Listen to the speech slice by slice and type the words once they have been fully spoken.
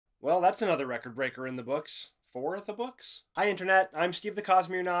Well, that's another record breaker in the books. 4 of the books? Hi Internet, I'm Steve the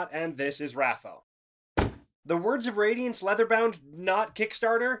Cosmonaut, and this is Rapho. The Words of Radiance Leatherbound not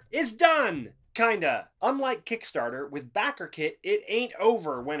Kickstarter is done! Kinda. Unlike Kickstarter, with Backerkit, it ain't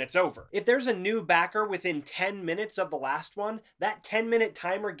over when it's over. If there's a new backer within 10 minutes of the last one, that 10-minute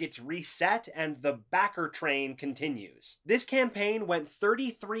timer gets reset and the backer train continues. This campaign went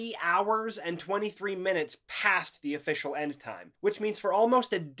 33 hours and 23 minutes past the official end time, which means for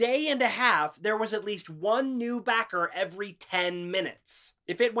almost a day and a half, there was at least one new backer every 10 minutes.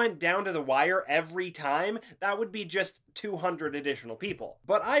 If it went down to the wire every time, that would be just 200 additional people.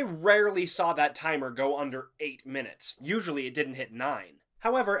 But I rarely saw that timer go under 8 minutes. Usually it didn't hit 9.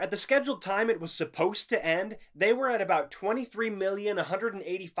 However, at the scheduled time it was supposed to end, they were at about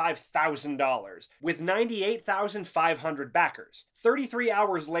 $23,185,000, with 98,500 backers. 33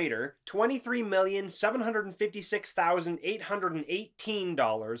 hours later,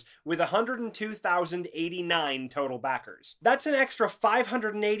 $23,756,818, with 102,089 total backers. That's an extra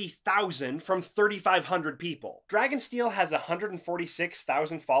 580,000 from 3,500 people. Dragonsteel has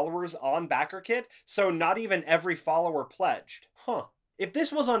 146,000 followers on Backerkit, so not even every follower pledged. Huh. If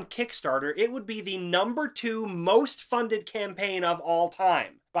this was on Kickstarter, it would be the #2 most funded campaign of all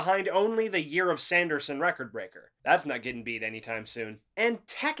time, behind only the Year of Sanderson record breaker. That's not getting beat anytime soon. And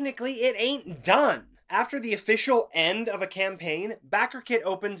technically, it ain't done. After the official end of a campaign, Backerkit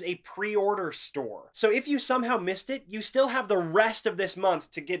opens a pre-order store. So if you somehow missed it, you still have the rest of this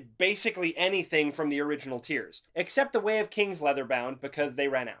month to get basically anything from the original tiers, except the Way of Kings Leatherbound because they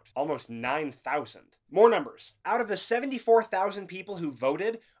ran out. Almost 9,000. More numbers. Out of the 74,000 people who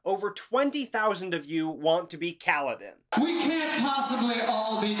voted, over 20,000 of you want to be Kaladin. We can't possibly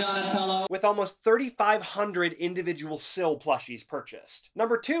all be Donatello. With almost 3,500 individual Syl plushies purchased.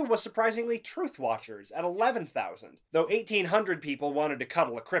 Number 2 was surprisingly Truth Watchers at 11,000, though 1,800 people wanted to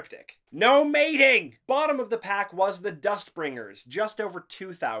cuddle a cryptic. No mating! Bottom of the pack was the Dustbringers, just over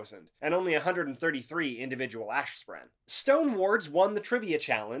 2,000, and only 133 individual Ashspren. Stone Wards won the trivia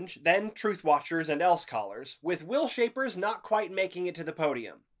challenge, then Truth Watchers and Else Callers, with Will Shapers not quite making it to the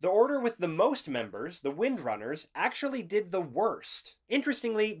podium. The order with the most members, the Windrunners, actually did the worst.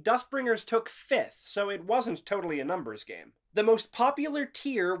 Interestingly, Dustbringers took 5th, so it wasn't totally a numbers game. The most popular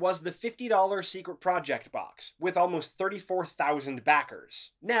tier was the $50 Secret Project box, with almost 34,000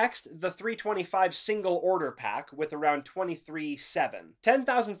 backers. Next, the $325 single order pack, with around 23,700.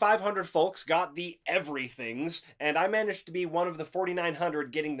 10,500 folks got the everythings, and I managed to be one of the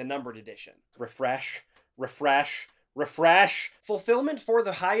 4,900 getting the numbered edition. Refresh, refresh, refresh! Fulfillment for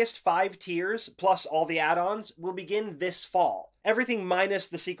the highest 5 tiers, plus all the add-ons, will begin this fall. Everything minus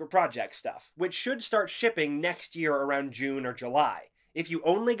the Secret Project stuff, which should start shipping next year around June or July. If you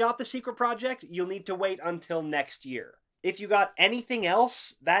only got the Secret Project, you'll need to wait until next year. If you got anything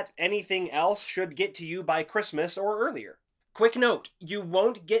else, that anything else should get to you by Christmas or earlier. Quick note, you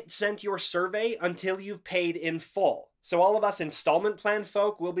won't get sent your survey until you've paid in full. So all of us installment plan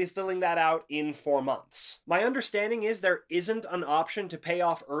folk will be filling that out in 4 months. My understanding is there isn't an option to pay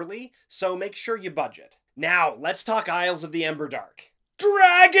off early, so make sure you budget. Now, let's talk Isles of the Emberdark.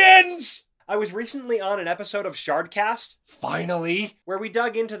 Dragons! I was recently on an episode of Shardcast, finally, where we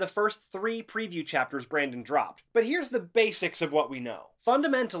dug into the first 3 preview chapters Brandon dropped. But here's the basics of what we know.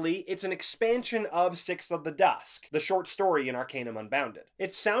 Fundamentally, it's an expansion of Six of the Dusk, the short story in Arcanum Unbounded.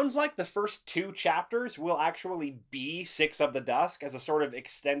 It sounds like the first 2 chapters will actually be Six of the Dusk as a sort of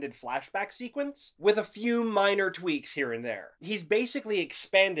extended flashback sequence, with a few minor tweaks here and there. He's basically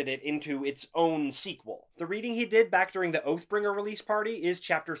expanded it into its own sequel. The reading he did back during the Oathbringer release party is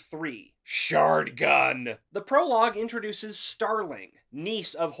chapter 3. Shardgun! The prologue introduces Starling,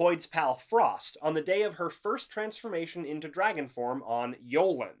 niece of Hoid's pal Frost, on the day of her first transformation into dragon form on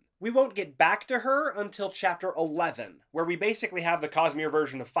Yolen. We won't get back to her until chapter 11, where we basically have the Cosmere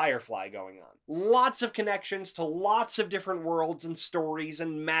version of Firefly going on. Lots of connections to lots of different worlds and stories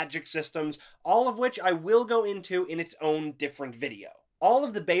and magic systems, all of which I will go into in its own different video. All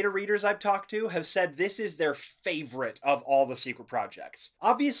of the beta readers I've talked to have said this is their favorite of all the secret projects.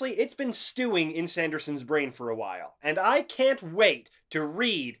 Obviously, it's been stewing in Sanderson's brain for a while, and I can't wait to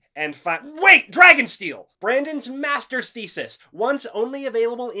read and find— Wait! Dragonsteel! Brandon's master's thesis, once only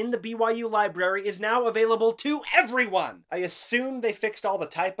available in the BYU library, is now available to everyone! I assume they fixed all the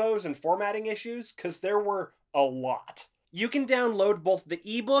typos and formatting issues, because there were a lot. You can download both the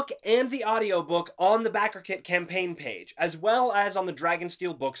ebook and the audiobook on the Backerkit campaign page, as well as on the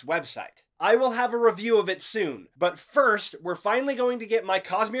Dragonsteel Books website. I will have a review of it soon, but first, we're finally going to get my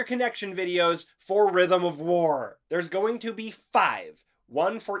Cosmere Connection videos for Rhythm of WoR. There's going to be 5.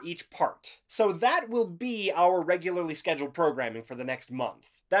 one for each part. So that will be our regularly scheduled programming for the next month.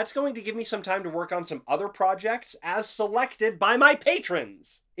 That's going to give me some time to work on some other projects as selected by my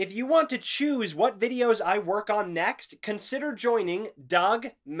patrons. If you want to choose what videos I work on next, consider joining Doug,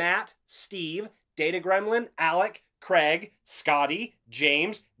 Matt, Steve, Data Gremlin, Alec, Craig, Scotty,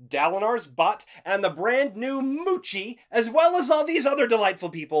 James, Dalinar's Butt, and the brand new Moochie, as well as all these other delightful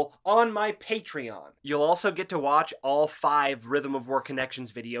people on my Patreon. You'll also get to watch all 5 Rhythm of War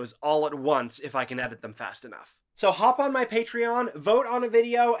Connections videos all at once if I can edit them fast enough. So hop on my Patreon, vote on a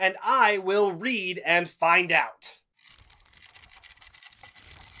video, and I will read and find out.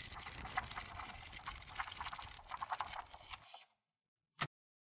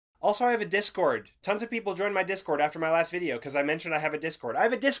 Also, I have a Discord. Tons of people joined my Discord after my last video because I mentioned I have a Discord. I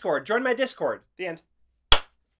have a Discord. Join my Discord. The end.